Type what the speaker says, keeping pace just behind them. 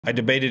I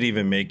debated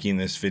even making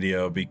this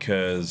video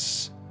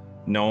because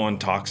no one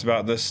talks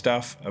about this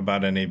stuff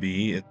about NAB.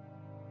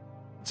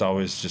 It's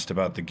always just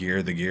about the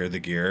gear, the gear,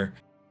 the gear.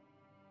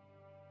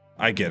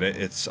 I get it,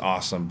 it's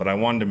awesome, but I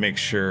wanted to make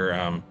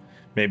sure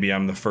maybe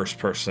I'm the first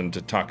person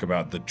to talk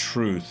about the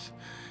truth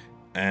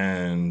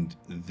and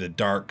the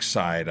dark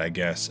side, I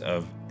guess,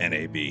 of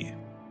NAB.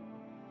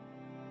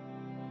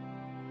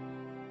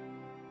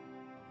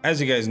 As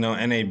you guys know,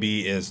 NAB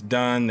is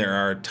done. There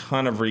are a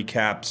ton of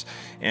recaps,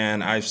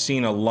 and I've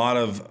seen a lot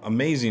of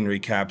amazing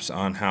recaps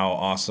on how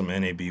awesome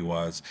NAB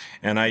was.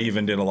 And I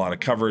even did a lot of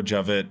coverage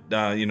of it,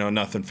 you know,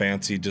 nothing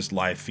fancy, just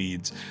live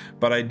feeds.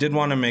 But I did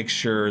want to make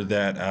sure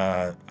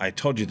that I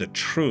told you the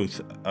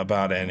truth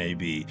about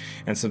NAB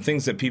and some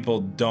things that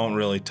people don't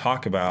really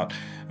talk about.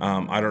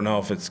 I don't know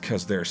if it's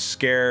because they're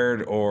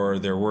scared or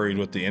they're worried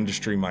what the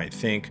industry might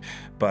think,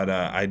 but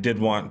I did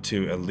want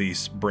to at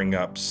least bring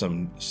up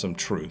some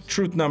truth.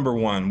 Truth number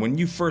one, when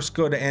you first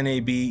go to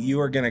NAB,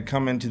 you are going to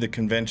come into the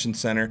convention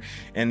center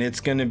and it's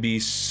going to be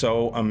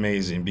so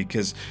amazing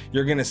because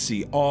you're going to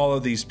see all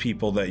of these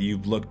people that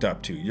you've looked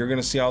up to. You're going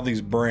to see all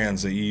these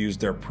brands that you use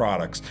their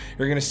products.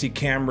 You're going to see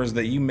cameras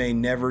that you may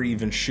never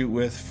even shoot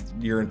with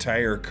your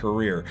entire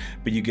career,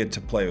 but you get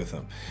to play with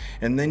them.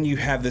 And then you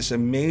have this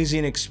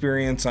amazing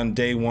experience on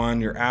day one,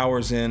 you're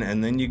hours in,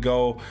 and then you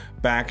go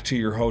back to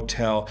your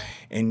hotel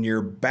and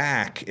your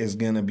back is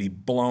going to be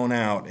blown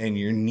out and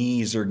your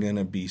knees are going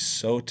to be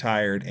so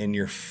tired and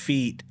your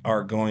feet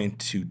are going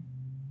to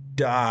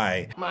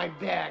die. My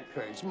back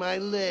hurts, my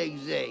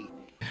legs ache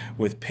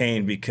with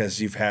pain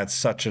because you've had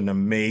such an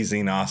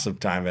amazing, awesome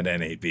time at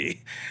NAB.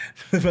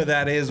 But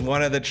that is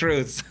one of the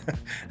truths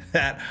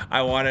that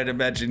I wanted to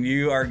mention.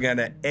 You are going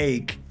to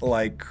ache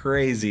like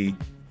crazy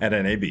at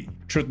NAB.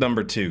 Truth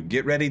number two,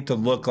 get ready to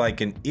look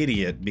like an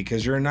idiot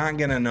because you're not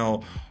gonna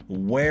know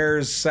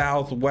where's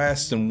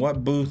Southwest and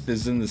what booth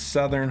is in the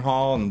Southern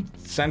Hall and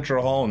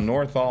Central Hall and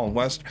North Hall and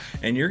West,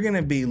 and you're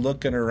gonna be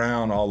looking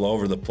around all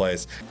over the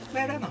place.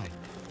 Where am I?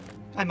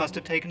 I must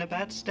have taken a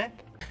bad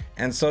step.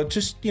 And so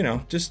just, you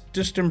know,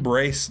 just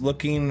embrace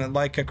looking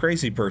like a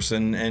crazy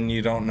person and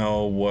you don't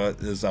know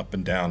what is up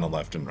and down and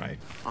left and right.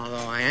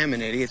 Although I am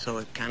an idiot, so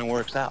it kind of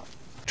works out.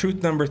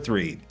 Truth number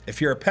three, if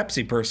you're a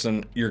Pepsi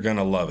person, you're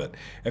gonna love it.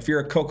 If you're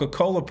a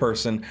Coca-Cola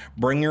person,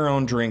 bring your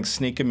own drinks,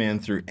 sneak them in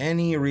through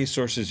any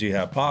resources you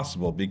have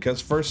possible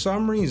because for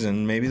some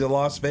reason, maybe the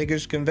Las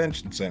Vegas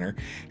Convention Center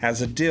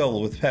has a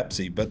deal with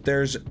Pepsi, but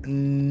there's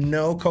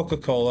no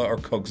Coca-Cola or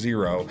Coke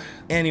Zero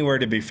anywhere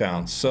to be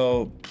found.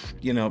 So,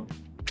 you know.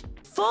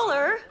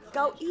 Fuller,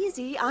 go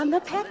easy on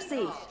the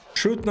Pepsi.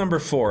 Truth number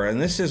four,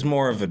 and this is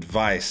more of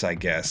advice, I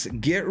guess.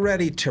 Get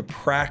ready to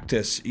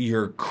practice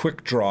your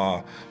quick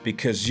draw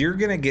because you're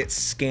gonna get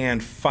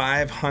scanned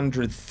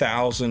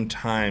 500,000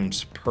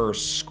 times per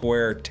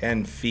square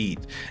 10 feet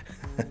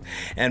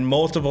and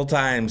multiple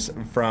times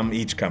from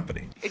each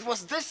company. It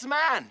was this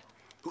man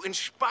who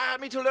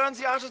inspired me to learn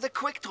the art of the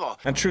quick draw.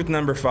 And truth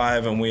number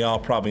five, and we all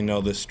probably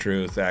know this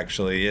truth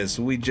actually, is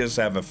we just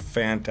have a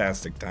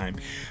fantastic time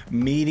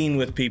meeting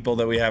with people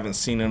that we haven't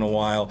seen in a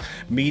while,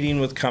 meeting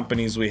with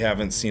companies we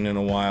haven't seen in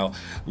a while,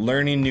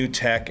 learning new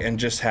tech, and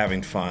just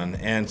having fun.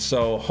 And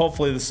so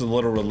hopefully this is a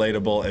little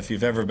relatable. If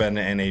you've ever been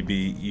to NAB,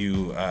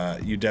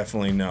 you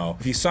definitely know.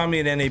 If you saw me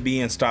at NAB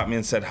and stopped me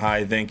and said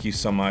hi, thank you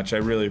so much. I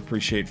really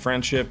appreciate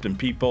friendship and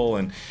people,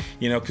 and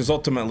you know, because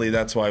ultimately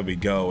that's why we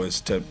go,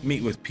 is to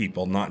meet with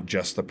people, not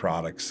just the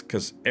products,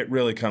 because it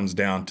really comes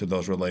down to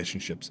those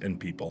relationships and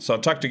people. So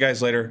I'll talk to you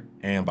guys later,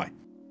 and bye.